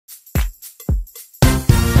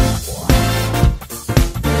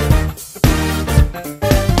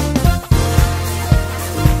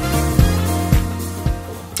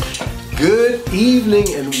Good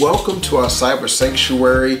evening and welcome to our cyber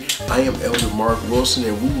sanctuary. I am Elder Mark Wilson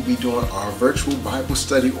and we will be doing our virtual Bible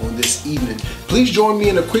study on this evening. Please join me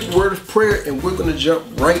in a quick word of prayer and we're going to jump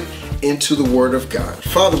right into the Word of God.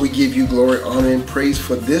 Father, we give you glory, honor, and praise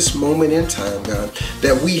for this moment in time, God,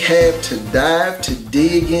 that we have to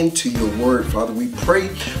dig into your Word. Father, we pray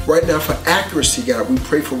right now for accuracy, God. We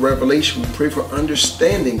pray for revelation. We pray for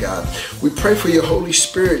understanding, God. We pray for your Holy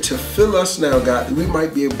Spirit to fill us now, God, that we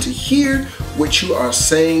might be able to hear what you are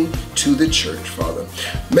saying to the church, Father.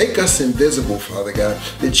 Make us invisible, Father God,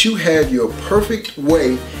 that you have your perfect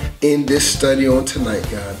way in this study on tonight,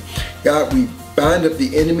 God. God, we bind up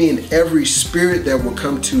the enemy and every spirit that will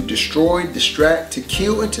come to destroy, distract, to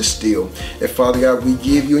kill, and to steal. And Father God, we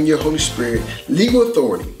give you and your Holy Spirit legal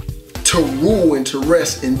authority to rule and to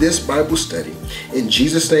rest in this Bible study. In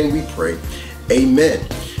Jesus' name we pray. Amen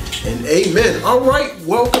and amen. All right,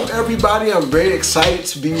 welcome everybody. I'm very excited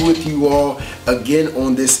to be with you all again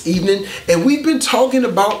on this evening. And we've been talking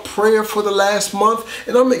about prayer for the last month,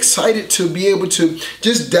 and I'm excited to be able to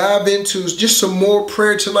just dive into just some more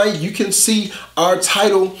prayer tonight. You can see our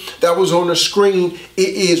title that was on the screen. It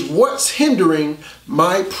is What's Hindering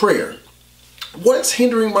My Prayer? What's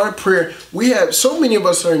hindering my prayer? We have so many of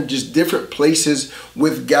us are in just different places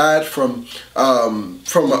with God, from an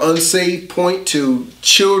unsaved point to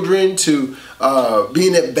children to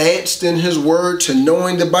being advanced in His Word to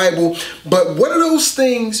knowing the Bible. But what are those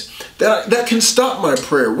things that can stop my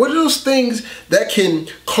prayer? What are those things that can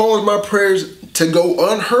cause my prayers to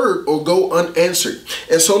go unheard or go unanswered?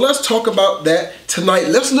 And so let's talk about that tonight.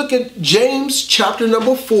 Let's look at James chapter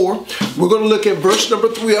number 4. We're going to look at verse number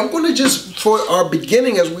 3. I'm going to just, for our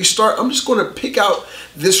beginning as we start, I'm just going to pick out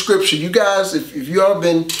this scripture. You guys, if you all have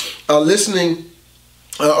been listening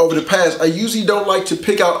over the past, I usually don't like to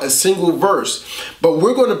pick out a single verse, but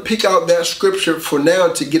we're going to pick out that scripture for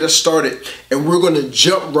now to get us started, and we're going to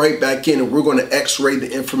jump right back in and we're going to x-ray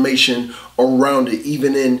the information around it,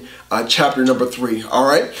 even in chapter number 3. All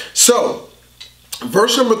right, so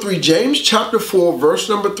verse number 3, James chapter 4 verse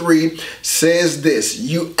number 3 says this: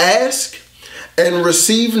 you ask and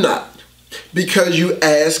receive not, because you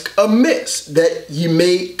ask amiss, that ye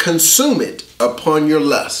may consume it upon your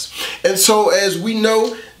lust. And so, as we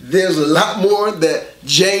know, there's a lot more that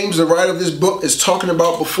James, the writer of this book, is talking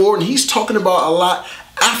about before, and he's talking about a lot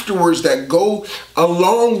afterwards that go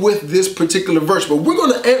along with this particular verse. But we're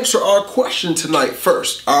going to answer our question tonight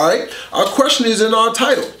first. All right, our question is in our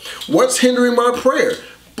title: what's hindering my prayer?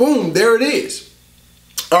 Boom, there it is.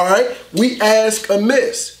 All right, we ask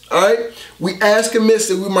amiss. All right, we ask amiss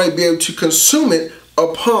that we might be able to consume it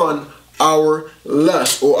upon our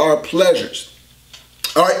lust or our pleasures.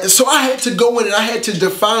 All right, so I had to go in and I had to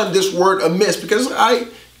define this word amiss, because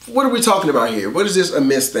what are we talking about here? What is this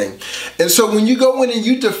amiss thing? And so when you go in and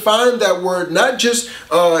you define that word, not just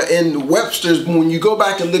in Webster's, but when you go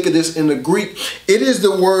back and look at this in the Greek, it is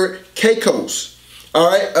the word kakos.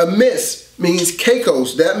 All right, amiss means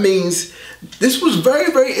kakos. That means, this was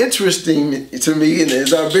very, very interesting to me, and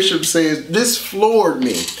as our bishop says, this floored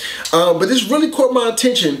me. But this really caught my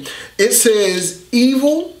attention. It says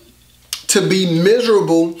evil, to be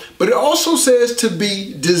miserable, but it also says to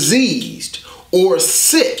be diseased or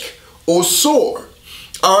sick or sore.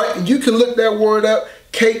 All right, you can look that word up,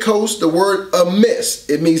 kakos, the word amiss.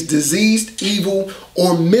 It means diseased, evil,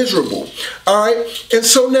 or miserable. All right, and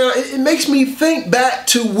so now it makes me think back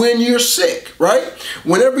to when you're sick, right?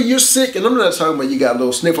 Whenever you're sick, and I'm not talking about you got a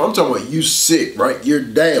little sniffle, I'm talking about you sick, right? You're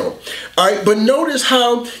down. All right, but notice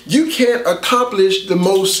how you can't accomplish the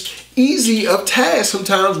most easy of tasks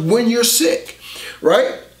sometimes when you're sick,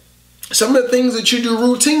 right? Some of the things that you do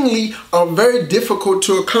routinely are very difficult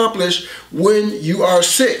to accomplish when you are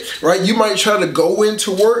sick, right? You might try to go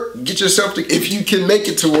into work, get yourself to, if you can make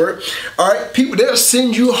it to work. All right, people, they'll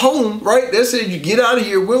send you home, right? They'll say, you get out of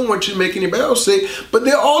here. We don't want you to make anybody else sick. But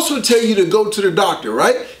they'll also tell you to go to the doctor,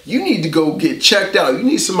 right? You need to go get checked out. You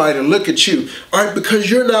need somebody to look at you, all right, because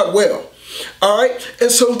you're not well. All right, and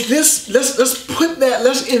so this, let's put that,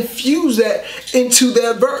 let's infuse that into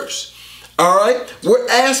that verse. All right, we're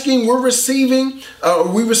asking, we're receiving,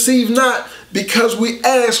 we receive not because we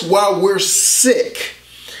ask while we're sick.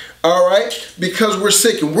 All right, because we're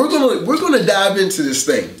sick, and we're gonna dive into this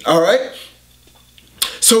thing. All right.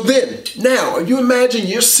 So then, now, if you imagine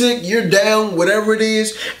you're sick, you're down, whatever it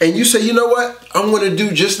is, and you say, you know what, I'm going to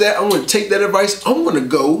do just that. I'm going to take that advice. I'm going to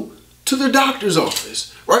go to the doctor's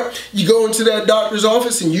office, right? You go into that doctor's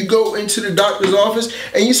office and you go into the doctor's office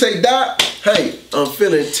and you say, Doc, hey, I'm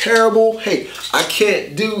feeling terrible. Hey, I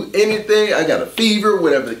can't do anything. I got a fever,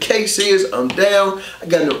 whatever the case is. I'm down. I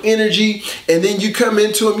got no energy. And then you come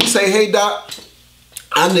into him, you say, hey, Doc,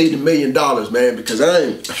 I need $1 million, man, because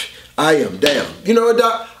I am down. You know what,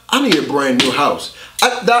 Doc? I need a brand new house.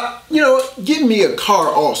 Doc, you know what? Give me a car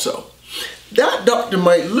also. That doctor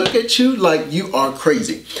might look at you like you are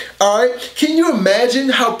crazy. All right. Can you imagine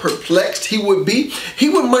how perplexed he would be? He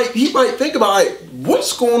might think about, like,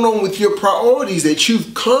 what's going on with your priorities that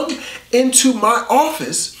you've come into my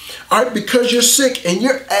office, all right, because you're sick and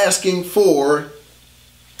you're asking for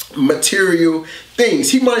material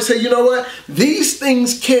things. He might say, you know what? These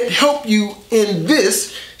things can't help you in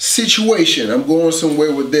this situation. I'm going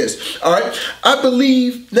somewhere with this. All right. I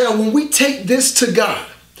believe now when we take this to God,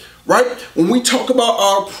 right? When we talk about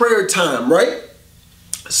our prayer time, right?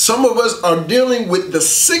 Some of us are dealing with the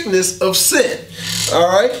sickness of sin. All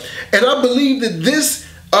right. And I believe that this,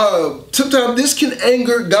 sometimes this can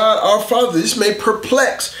anger God, our Father. This may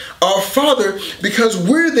perplex our Father because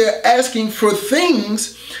we're there asking for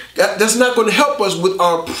things that's not going to help us with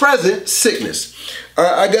our present sickness.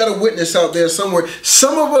 I got a witness out there somewhere.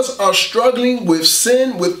 Some of us are struggling with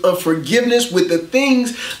sin, with unforgiveness, with the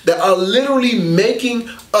things that are literally making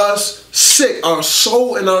us sick, our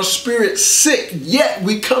soul and our spirit sick. Yet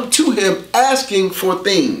we come to him asking for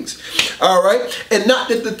things. All right. And not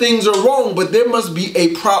that the things are wrong, but there must be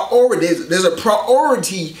a priority. There's a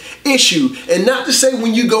priority issue. And not to say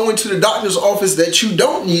when you go into the doctor's office that you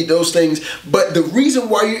don't need those things, but the reason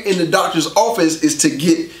why you're in the doctor's office is to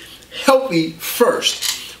get healthy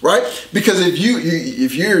first, right? Because if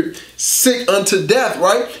you're sick unto death,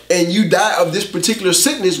 right, and you die of this particular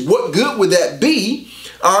sickness, what good would that be,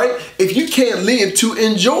 all right, if you can't live to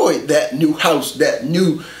enjoy that new house, that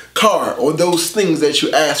new car, or those things that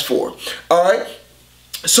you ask for? All right.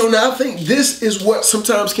 So now I think this is what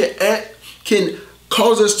sometimes can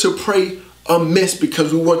cause us to pray amiss,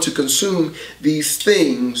 because we want to consume these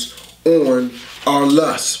things on our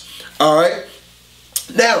lust. All right.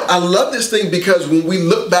 Now, I love this thing because when we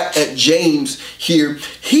look back at James here,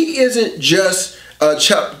 he isn't just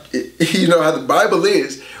you know how the Bible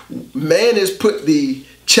is. Man has put the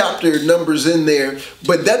chapter numbers in there,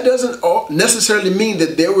 but that doesn't necessarily mean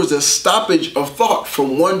that there was a stoppage of thought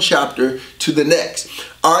from one chapter to the next.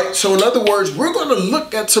 All right, so in other words, we're going to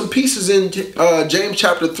look at some pieces in James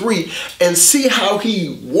chapter 3 and see how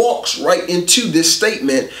he walks right into this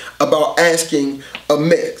statement about asking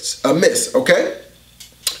amiss, okay?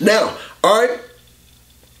 Now, all right,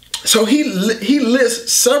 so he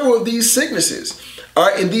lists several of these sicknesses, all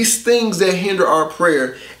right, and these things that hinder our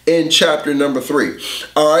prayer in chapter number 3.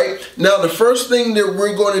 All right, now the first thing that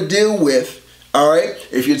we're going to deal with, all right,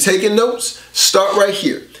 if you're taking notes, start right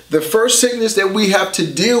here. The first sickness that we have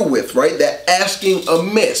to deal with, right, that asking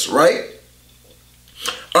amiss, right?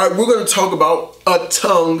 All right, we're going to talk about a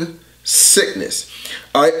tongue sickness.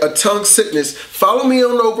 All right, a tongue sickness. Follow me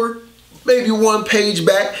on over, maybe one page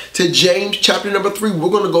back to James chapter number 3. We're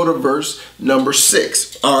going to go to verse number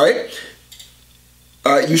 6. All right.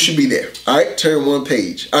 All right. You should be there. All right. Turn one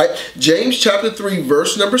page. All right. James chapter 3,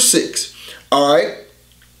 verse number 6. All right.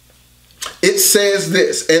 It says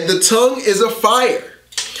this, and the tongue is a fire,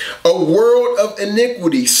 a world of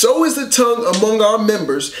iniquity. So is the tongue among our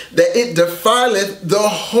members, that it defileth the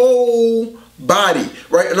whole body,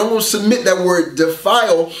 right? And I'm going to submit that word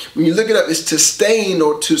defile, when you look it up, is to stain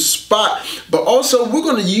or to spot. But also we're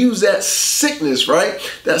going to use that sickness, right?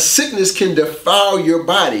 That sickness can defile your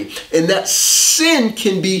body. And that sin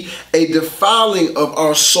can be a defiling of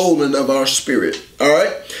our soul and of our spirit. All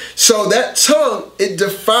right. So that tongue, it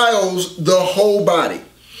defiles the whole body.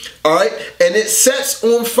 All right. And it sets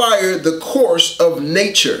on fire the course of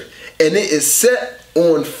nature. And it is set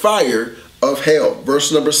on fire of hell.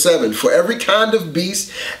 Verse number 7. For every kind of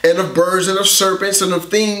beast and of birds and of serpents and of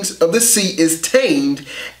things of the sea is tamed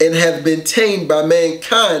and have been tamed by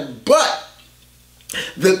mankind, but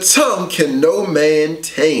the tongue can no man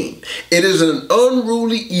tame. It is an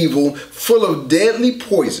unruly evil full of deadly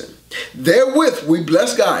poison. Therewith we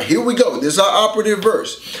bless God. Here we go. This is our operative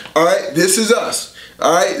verse. All right. This is us.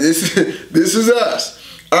 All right. This is us.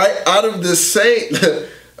 All right. Out of the same,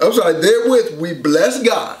 I'm sorry. Therewith we bless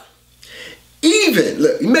God. Even,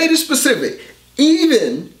 look, he made it specific,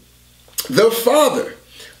 even the Father,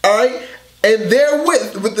 all right, and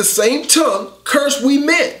therewith, with the same tongue, curse we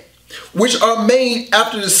men, which are made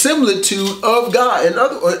after the similitude of God.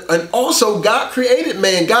 And also God created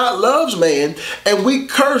man, God loves man, and we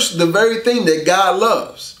curse the very thing that God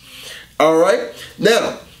loves. All right,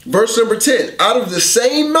 now, verse number 10, out of the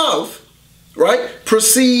same mouth, right,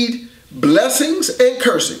 proceed blessings and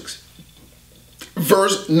cursings.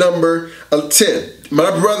 Verse number 10.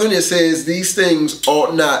 My brethren, it says, these things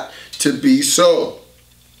ought not to be so.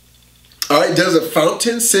 All right. Does a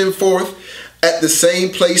fountain send forth at the same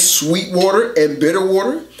place sweet water and bitter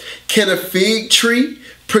water? Can a fig tree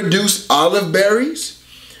produce olive berries?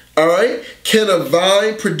 All right. Can a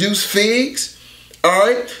vine produce figs? All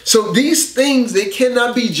right. So these things, they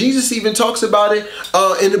cannot be. Jesus even talks about it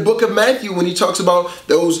in the book of Matthew when he talks about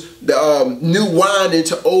those new wine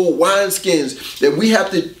into old wineskins, that we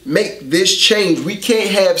have to make this change. We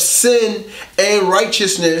can't have sin and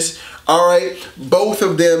righteousness, all right, both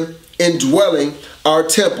of them indwelling our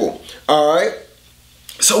temple. All right.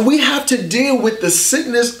 So we have to deal with the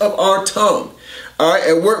sickness of our tongue. All right.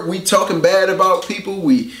 At work, we talking bad about people.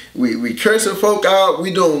 We cursing folk out.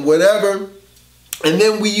 We doing whatever. And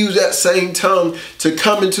then we use that same tongue to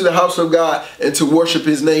come into the house of God and to worship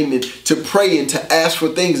his name and to pray and to ask for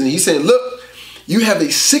things. And he's saying, look, you have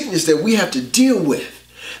a sickness that we have to deal with.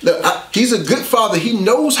 Look, he's a good father. He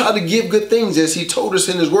knows how to give good things, as he told us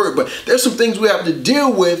in his word. But there's some things we have to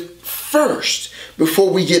deal with first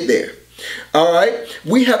before we get there. All right.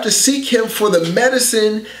 We have to seek him for the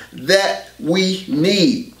medicine that we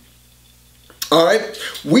need. All right.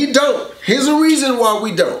 We don't. Here's a reason why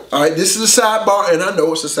we don't. All right. This is a sidebar, and I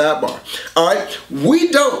know it's a sidebar. All right. We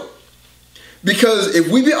don't. Because if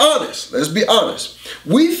we be honest, let's be honest,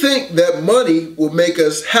 we think that money will make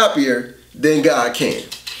us happier than God can.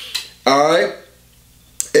 All right.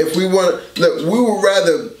 If we want to, look, we would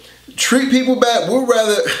rather treat people bad.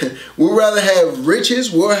 We'd rather have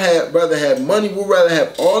riches. Rather have money. We'd rather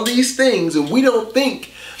have all these things, and we don't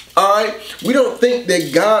think. All right, we don't think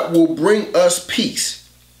that God will bring us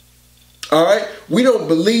peace. All right, we don't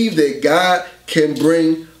believe that God can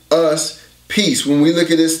bring us peace. When we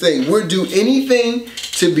look at this thing, we'll do anything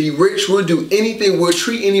to be rich. We'll do anything. We'll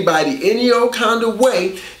treat anybody any old kind of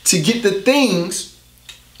way to get the things,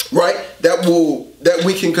 right, that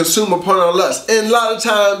we can consume upon our lust. And a lot of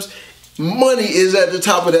times, money is at the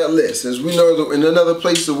top of that list. As we know, in another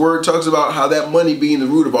place, the word talks about how that money being the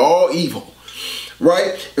root of all evil.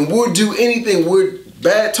 Right? And we'll do anything. We'll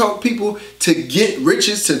bad talk people to get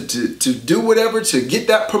riches, to do whatever, to get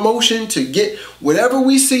that promotion, to get whatever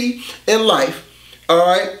we see in life. All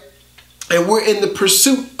right? And we're in the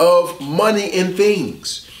pursuit of money and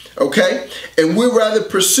things. Okay? And we'd rather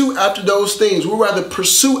pursue after those things. We'd rather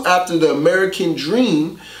pursue after the American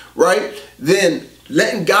dream, right, than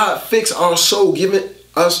letting God fix our soul, giving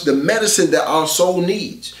us the medicine that our soul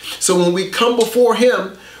needs. So when we come before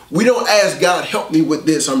him, we don't ask God, help me with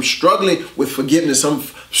this. I'm struggling with forgiveness. I'm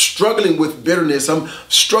struggling with bitterness. I'm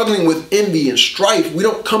struggling with envy and strife. We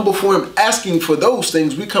don't come before him asking for those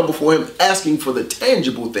things. We come before him asking for the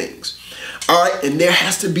tangible things. All right. And there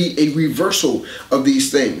has to be a reversal of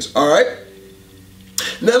these things. All right.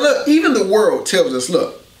 Now, look, even the world tells us,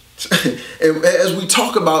 look, and as we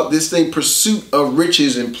talk about this thing, pursuit of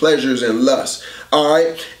riches and pleasures and lust, all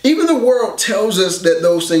right, even the world tells us that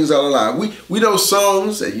those things are a lie. We know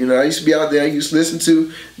songs that, you know, I used to be out there, I used to listen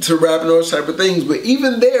to rap and those type of things, but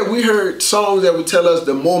even there we heard songs that would tell us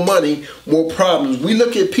the more money, more problems. We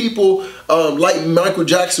look at people like Michael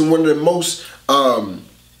Jackson, one of the most,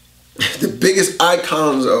 the biggest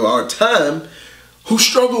icons of our time, who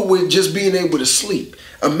struggled with just being able to sleep.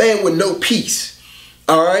 A man with no peace.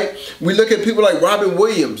 All right. We look at people like Robin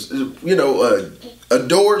Williams, you know,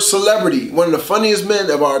 adored celebrity, one of the funniest men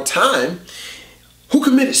of our time, who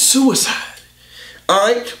committed suicide. All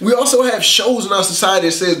right. We also have shows in our society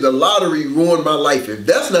that says the lottery ruined my life. If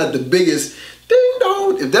that's not the biggest ding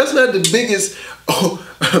dong, if that's not the biggest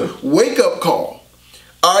wake up call.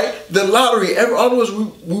 All right. The lottery, all of us,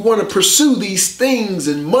 we want to pursue these things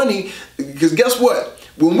and money, because guess what?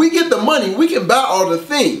 When we get the money, we can buy all the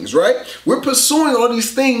things, right? We're pursuing all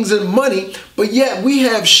these things and money, but yet we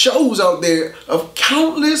have shows out there of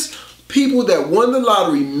countless people that won the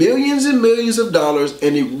lottery, millions and millions of dollars,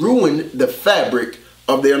 and it ruined the fabric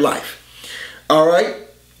of their life. All right?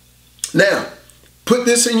 Now, put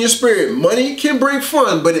this in your spirit. Money can bring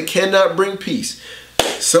fun, but it cannot bring peace.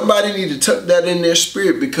 Somebody need to tuck that in their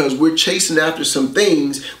spirit, because we're chasing after some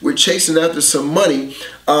things. We're chasing after some money,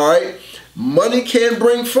 all right? Money can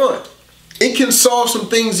bring fun. It can solve some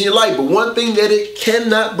things in your life, but one thing that it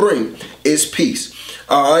cannot bring is peace.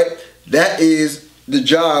 All right. That is the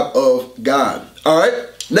job of God. All right.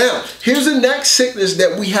 Now, here's the next sickness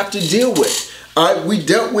that we have to deal with. All right. We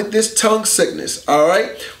dealt with this tongue sickness. All right.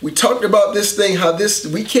 We talked about this thing, how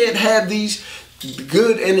we can't have these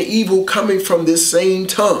good and the evil coming from this same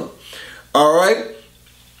tongue. All right.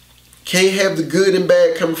 Can't have the good and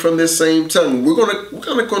bad coming from this same tongue. We're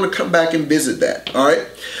gonna come back and visit that. All right.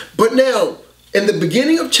 But now, in the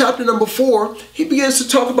beginning of chapter number 4, he begins to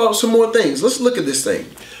talk about some more things. Let's look at this thing.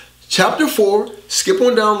 Chapter 4, skip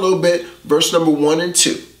on down a little bit, verse number 1 and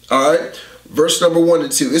 2. All right. verse number 1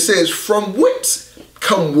 and 2. It says, from whence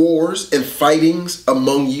come wars and fightings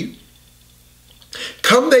among you?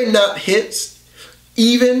 Come they not hence,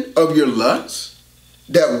 even of your lusts,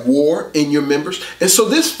 that war in your members? And so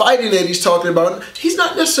this fighting that he's talking about, he's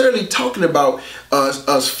not necessarily talking about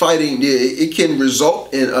us fighting. It can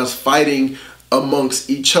result in us fighting amongst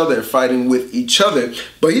each other, fighting with each other.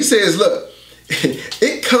 But he says, look,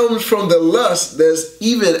 it comes from the lust that's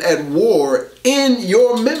even at war in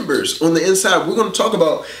your members on the inside. We're going to talk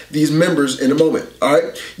about these members in a moment. All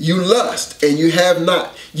right. You lust and you have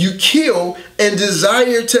not. You kill and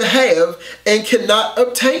desire to have and cannot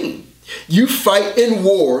obtain. You fight in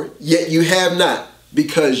war, yet you have not,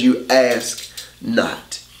 because you ask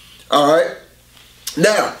not. All right.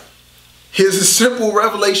 Now, here's a simple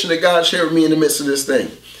revelation that God shared with me in the midst of this thing.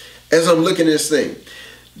 As I'm looking at this thing,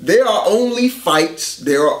 there are only fights,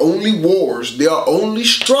 there are only wars, there are only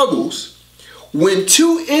struggles when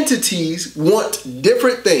two entities want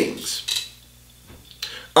different things.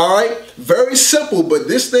 All right, very simple, but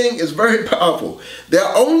this thing is very powerful. There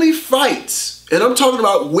are only fights, and I'm talking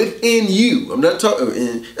about within you. I'm not talking,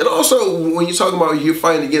 and also when you're talking about you're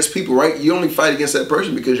fighting against people, right? You only fight against that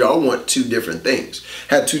person because y'all want two different things,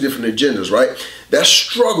 have two different agendas, right? That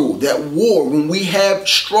struggle, that war, when we have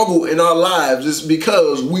struggle in our lives, it's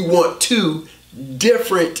because we want two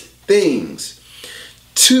different things.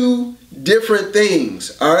 Two different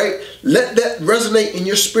things. All right. Let that resonate in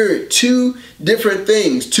your spirit. Two different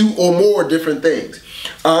things. Two or more different things.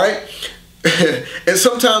 All right. And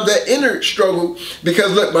sometimes that inner struggle,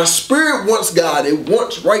 because look, my spirit wants God. It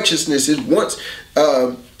wants righteousness. It wants,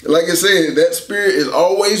 like I said, that spirit is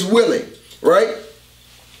always willing. Right.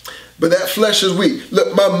 But that flesh is weak.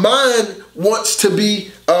 Look, my mind wants to be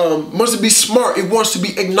smart. It wants to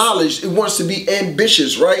be acknowledged. It wants to be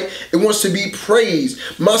ambitious, right? It wants to be praised.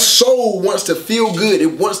 My soul wants to feel good.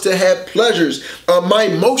 It wants to have pleasures. My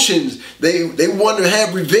emotions, they want to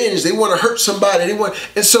have revenge. They want to hurt somebody.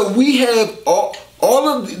 And so we have all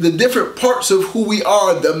of the different parts of who we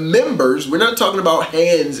are, the members. We're not talking about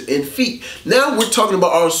hands and feet. Now we're talking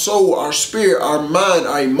about our soul, our spirit, our mind,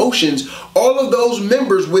 our emotions. All of those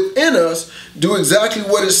members within us do exactly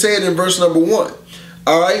what is said in verse number 1.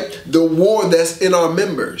 All right. The war that's in our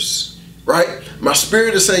members, right? My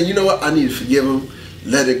spirit is saying, you know what? I need to forgive them.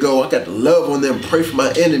 Let it go. I got to love on them. Pray for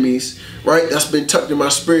my enemies, right? That's been tucked in my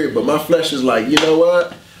spirit. But my flesh is like, you know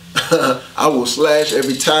what? I will slash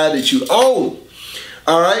every tie that you own.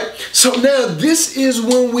 All right. So now this is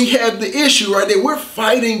when we have the issue right there. We're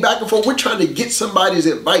fighting back and forth. We're trying to get somebody's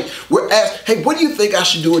advice. We're asked, hey, what do you think I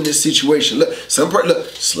should do in this situation? Look,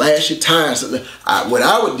 slash your tires. What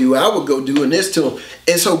I would do, I would go doing this to them.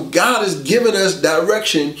 And so God has given us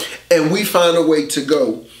direction, and we find a way to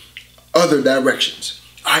go other directions.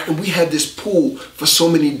 All right. And we have this pull for so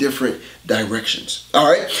many different directions.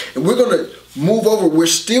 All right. And we're going to move over. We're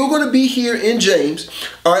still going to be here in James.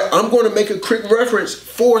 All right. I'm going to make a quick reference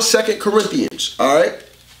for 2 Corinthians. All right.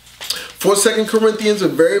 For 2 Corinthians, a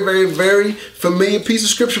very, very, very familiar piece of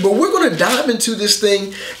scripture. But we're going to dive into this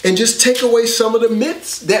thing and just take away some of the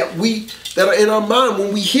myths that are in our mind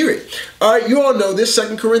when we hear it. All right. You all know this,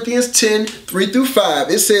 2 Corinthians 10, 3 through 5.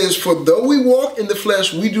 It says, for though we walk in the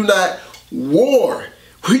flesh, we do not war.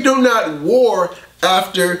 We do not war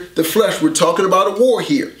after the flesh. We're talking about a war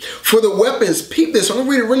here. For the weapons, peep this, I'm going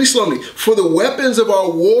to read it really slowly. For the weapons of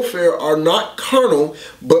our warfare are not carnal,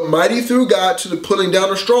 but mighty through God to the pulling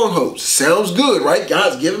down of strongholds. Sounds good, right?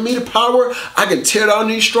 God's given me the power. I can tear down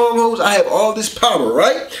these strongholds. I have all this power,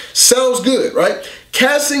 right? Sounds good, right?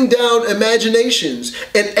 Casting down imaginations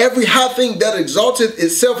and every high thing that exalteth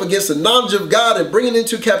itself against the knowledge of God, and bringing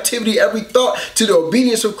into captivity every thought to the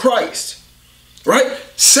obedience of Christ. Right?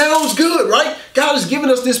 Sounds good, right? God has given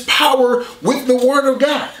us this power with the word of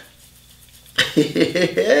God.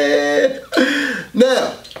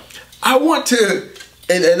 Now, I want to,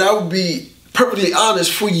 and I will be perfectly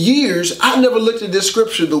honest, for years, I never looked at this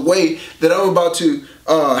scripture the way that I'm about to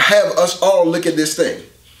have us all look at this thing.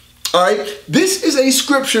 All right? This is a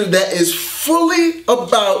scripture that is fully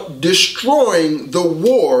about destroying the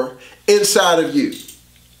war inside of you.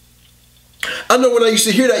 I know when I used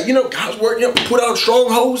to hear that, God's word, put out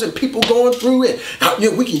strongholds and people going through it.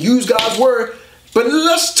 We can use God's word. But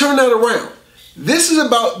let's turn that around. This is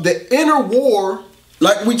about the inner war,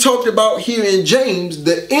 like we talked about here in James,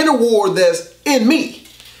 the inner war that's in me.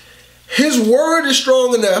 His word is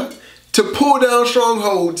strong enough to pull down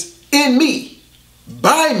strongholds in me,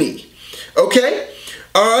 by me. Okay?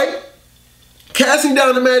 All right? Casting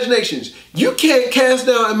down imaginations. You can't cast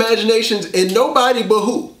down imaginations in nobody but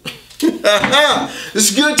who? This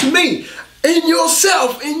is good to me. In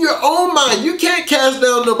yourself, in your own mind. You can't cast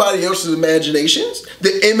down nobody else's imaginations,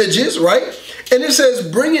 the images, right? And it says,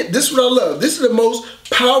 bring it, this is what I love. This is the most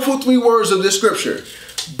powerful 3 words of this scripture.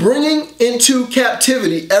 Bringing into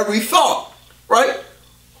captivity every thought, right?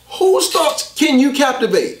 Whose thoughts can you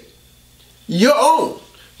captivate? Your own,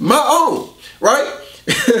 my own, right?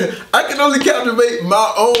 I can only captivate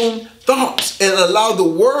my own thoughts and allow the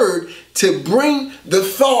word to bring the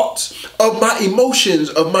thoughts of my emotions,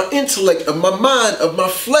 of my intellect, of my mind, of my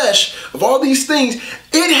flesh, of all these things.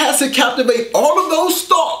 It has to captivate all of those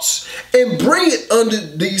thoughts and bring it under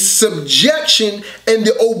the subjection and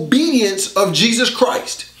the obedience of Jesus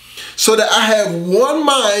Christ. So that I have one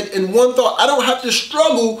mind and one thought. I don't have to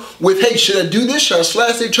struggle with, hey, should I do this? Should I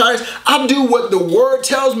slash their tires? I do what the word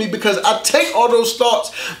tells me because I take all those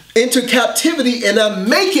thoughts into captivity and I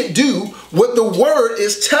make it do what the word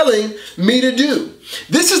is telling me to do.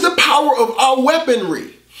 This is the power of our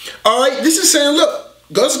weaponry. All right, this is saying, look,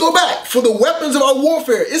 let's go back. For the weapons of our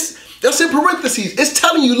warfare, that's in parentheses. It's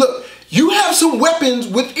telling you, look, you have some weapons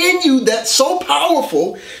within you that's so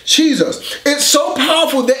powerful, Jesus. It's so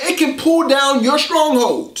powerful that it can pull down your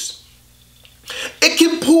strongholds. It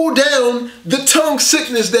can pull down the tongue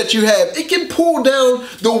sickness that you have. It can pull down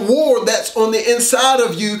the war that's on the inside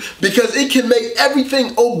of you because it can make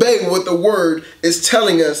everything obey what the word is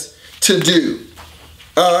telling us to do.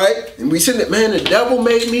 All right, and we said that, man, the devil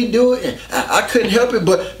made me do it, and I couldn't help it,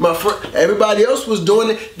 but my friend, everybody else was doing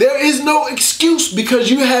it. There is no excuse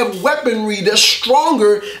because you have weaponry that's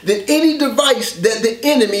stronger than any device that the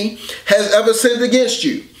enemy has ever sent against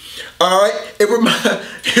you. All right, it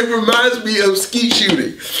reminds me of skeet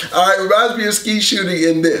shooting. All right, it reminds me of skeet shooting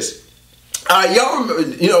in this. Y'all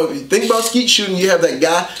remember, think about skeet shooting. You have that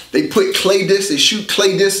guy, they put clay discs, they shoot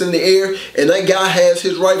clay discs in the air, and that guy has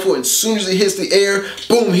his rifle, and as soon as it hits the air,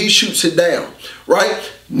 boom, he shoots it down,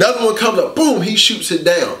 right? Another one comes up, boom, he shoots it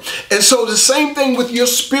down. And so the same thing with your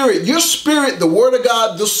spirit. Your spirit, the word of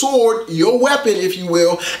God, the sword, your weapon, if you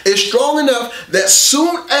will, is strong enough that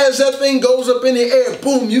soon as that thing goes up in the air,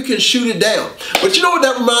 boom, you can shoot it down. But you know what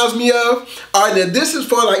that reminds me of? All right, now this is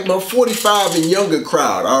for like my 45 and younger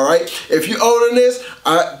crowd, all right? If you're older than this,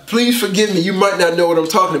 please forgive me, you might not know what I'm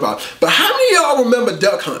talking about. But how many of y'all remember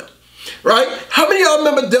Duck Hunt? Right? How many of y'all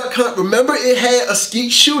remember Duck Hunt? Remember it had a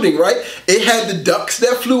skeet shooting, right? It had the ducks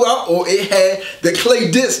that flew out, or it had the clay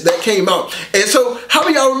disc that came out. And so how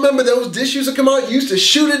many of y'all remember those discs used to come out? You used to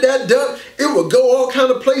shoot at that duck. It would go all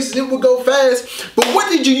kind of places. It would go fast. But what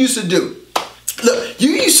did you used to do? Look,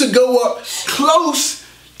 you used to go up close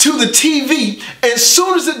to the TV, and as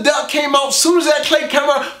soon as the duck came out, as soon as that clay came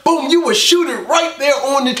out, boom, you would shoot it right there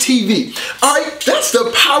on the TV. All right, that's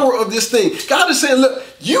the power of this thing. God is saying, look,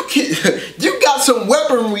 you got some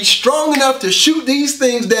weaponry strong enough to shoot these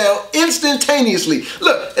things down instantaneously.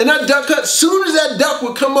 Look, and that duck hunt, as soon as that duck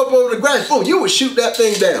would come up over the grass, boom, you would shoot that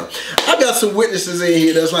thing down. I got some witnesses in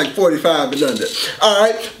here that's like 45 and under. All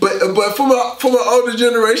right, but for my older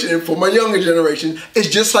generation and for my younger generation, it's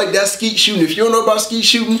just like that skeet shooting. If you don't know about skeet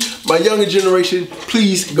shooting, my younger generation,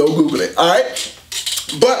 please go Google it. All right,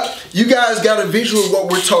 but you guys got a visual of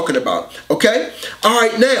what we're talking about. Okay, all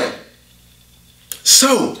right, now.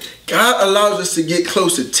 So, God allows us to get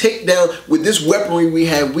close to take down, with this weaponry we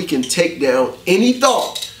have, we can take down any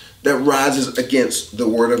thought that rises against the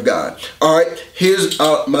word of God. All right, here's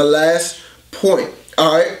my last point.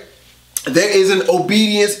 All right, there is an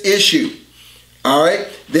obedience issue. All right,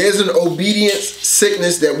 there's an obedience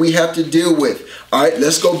sickness that we have to deal with. All right,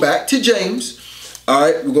 let's go back to James. All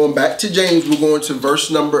right, we're going back to James. We're going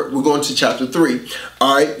to chapter 3.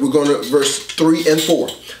 All right, we're going to verse 3 and 4.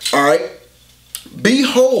 All right.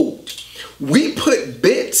 Behold, we put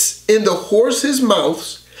bits in the horses'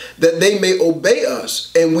 mouths that they may obey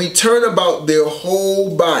us, and we turn about their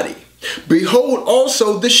whole body. Behold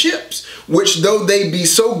also the ships, which though they be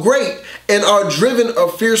so great and are driven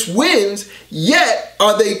of fierce winds, yet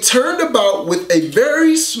are they turned about with a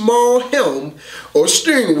very small helm or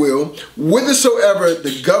steering wheel, whithersoever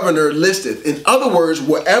the governor listeth. In other words,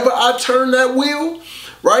 wherever I turn that wheel,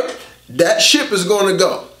 right, that ship is going to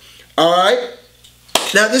go. All right.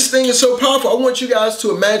 Now, this thing is so powerful. I want you guys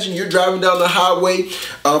to imagine you're driving down the highway.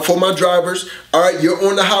 For my drivers, all right, you're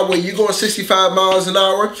on the highway. You're going 65 miles an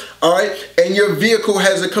hour, all right, and your vehicle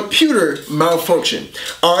has a computer malfunction,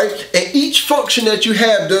 all right, and each function that you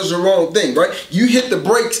have does the wrong thing, right? You hit the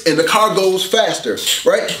brakes and the car goes faster,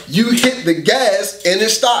 right? You hit the gas and it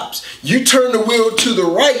stops. You turn the wheel to the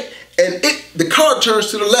right and the car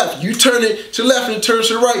turns to the left. You turn it to the left and it turns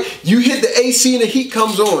to the right. You hit the AC and the heat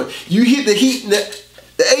comes on. You hit the heat and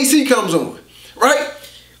the AC comes on, right?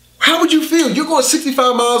 How would you feel? You're going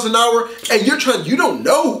 65 miles an hour and you don't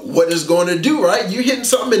know what it's going to do, right? You're hitting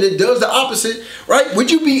something and it does the opposite, right?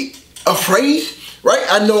 Would you be afraid, right?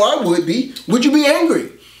 I know I would be. Would you be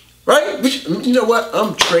angry, right? You know what?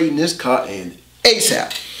 I'm trading this car in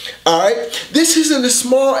ASAP. All right. This isn't a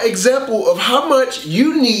small example of how much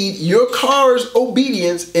you need your car's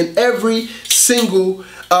obedience in every single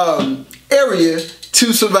area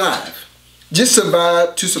to survive. Just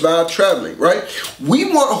to survive traveling, right? We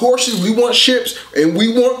want horses, we want ships, and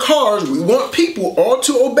we want cars, we want people all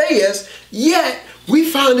to obey us, yet we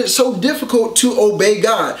find it so difficult to obey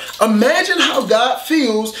God. Imagine how God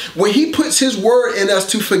feels when he puts his word in us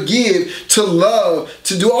to forgive, to love,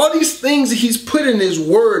 to do all these things that he's put in his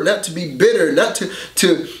word, not to be bitter, not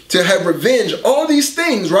to have revenge, all these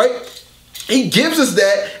things, right? He gives us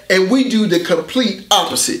that, and we do the complete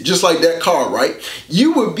opposite, just like that car, right?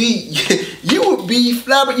 You would be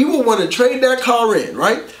flabbergasted. You would want to trade that car in,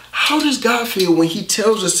 right? How does God feel when he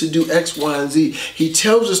tells us to do X, Y, and Z? He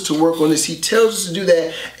tells us to work on this. He tells us to do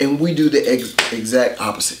that, and we do the exact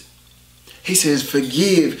opposite. He says,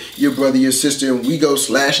 forgive your brother, your sister, and we go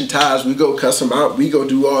slashing tires. We go cuss them out. We go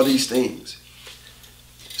do all these things.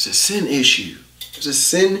 It's a sin issue. It's a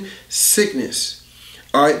sin sickness.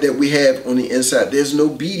 All right, that we have on the inside. There's an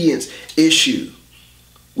obedience issue.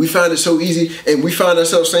 We find it so easy, and we find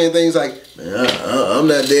ourselves saying things like, man, I'm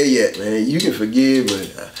not there yet, man. You can forgive,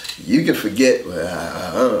 but you can forget, but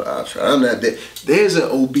I'm not there. There's an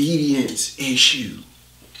obedience issue.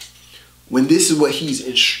 When this is what he's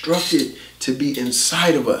instructed to be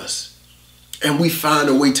inside of us, and we find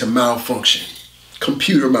a way to malfunction,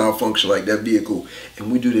 computer malfunction like that vehicle,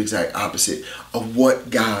 and we do the exact opposite of what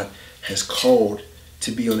God has called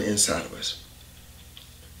to be on the inside of us.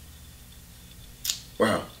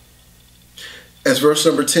 Wow. As verse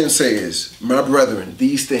number 10 says, my brethren,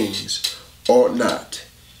 these things ought not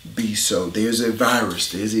be so. There's a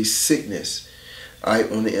virus, there's a sickness, all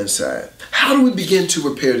right, on the inside. How do we begin to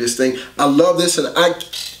repair this thing? I love this, and I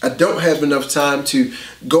don't have enough time to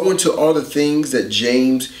go into all the things that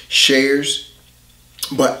James shares.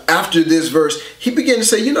 But after this verse, he began to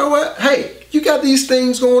say, you know what? Hey, you got these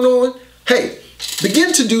things going on. Hey,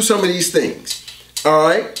 begin to do some of these things. All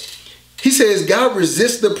right. He says, God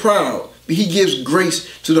resists the proud, but he gives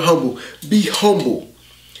grace to the humble. Be humble.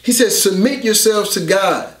 He says, submit yourselves to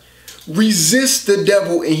God. Resist the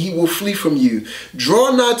devil and he will flee from you.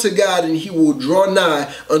 Draw nigh to God and he will draw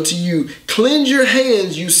nigh unto you. Cleanse your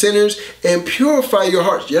hands, you sinners, and purify your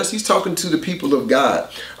hearts. Yes, he's talking to the people of God.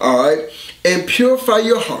 All right. And purify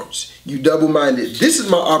your hearts, you double-minded. This is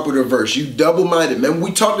my operative verse. You double-minded. Remember,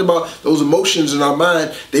 we talked about those emotions in our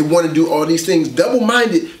mind. They want to do all these things.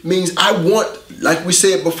 Double-minded means I want, like we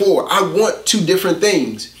said before, I want two different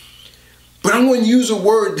things. But I'm going to use a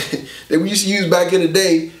word that we used to use back in the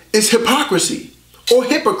day. It's hypocrisy or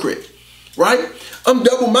hypocrite, right? I'm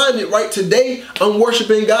double-minded, right? Today, I'm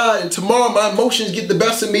worshiping God, and tomorrow my emotions get the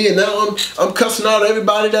best of me, and now I'm cussing out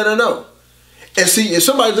everybody that I know. And see, if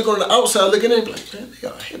somebody's looking on the outside, looking in, like, man, they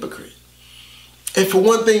are a hypocrite. And for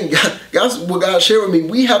one thing, what God shared with me,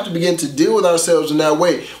 we have to begin to deal with ourselves in that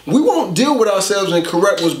way. We won't deal with ourselves and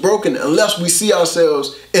correct what's broken unless we see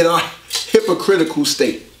ourselves in our hypocritical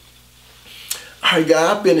state. All right,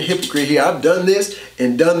 God, I've been a hypocrite here. I've done this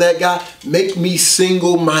and done that, God. Make me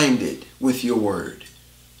single-minded with your word.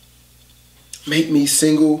 Make me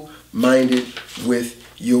single-minded with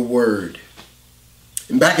your word.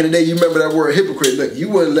 And back in the day, you remember that word hypocrite. Look, you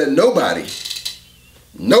wouldn't let nobody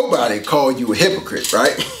call you a hypocrite,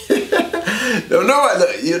 right?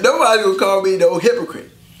 Nobody would call me no hypocrite.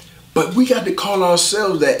 But we got to call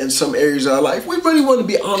ourselves that in some areas of our life. We really want to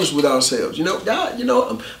be honest with ourselves. You know, God, you know,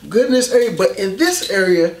 I'm good in this area, but in this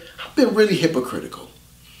area, I've been really hypocritical.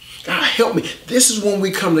 God, help me. This is when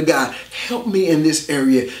we come to God. Help me in this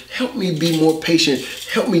area. Help me be more patient.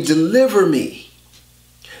 Help me, deliver me.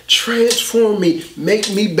 Transform me, make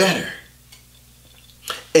me better.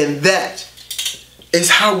 And that is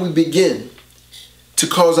how we begin to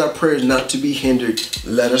cause our prayers not to be hindered.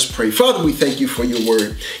 Let us pray. Father, we thank you for your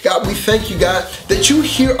word. God, we thank you, God, that you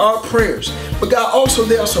hear our prayers. But God, also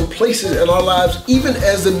there are some places in our lives, even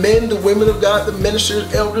as the men, the women of God, the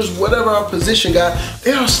ministers, elders, whatever our position, God,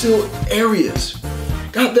 there are still areas,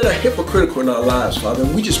 God, that are hypocritical in our lives, Father.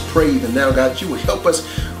 And we just pray even now, God, you will help us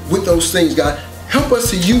with those things, God. Help us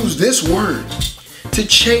to use this word to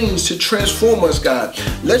change, to transform us, God.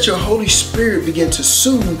 Let your Holy Spirit begin to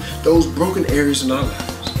soothe those broken areas in our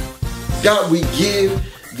lives. God, we give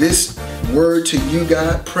this word to you,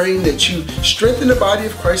 God, praying that you strengthen the body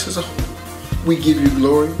of Christ as a whole. We give you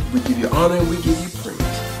glory, we give you honor, and we give you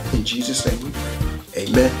praise. In Jesus' name we pray.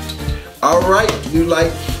 Amen. All right, New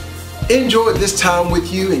Life, enjoyed this time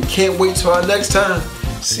with you and can't wait till our next time.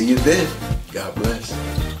 See you then. God bless.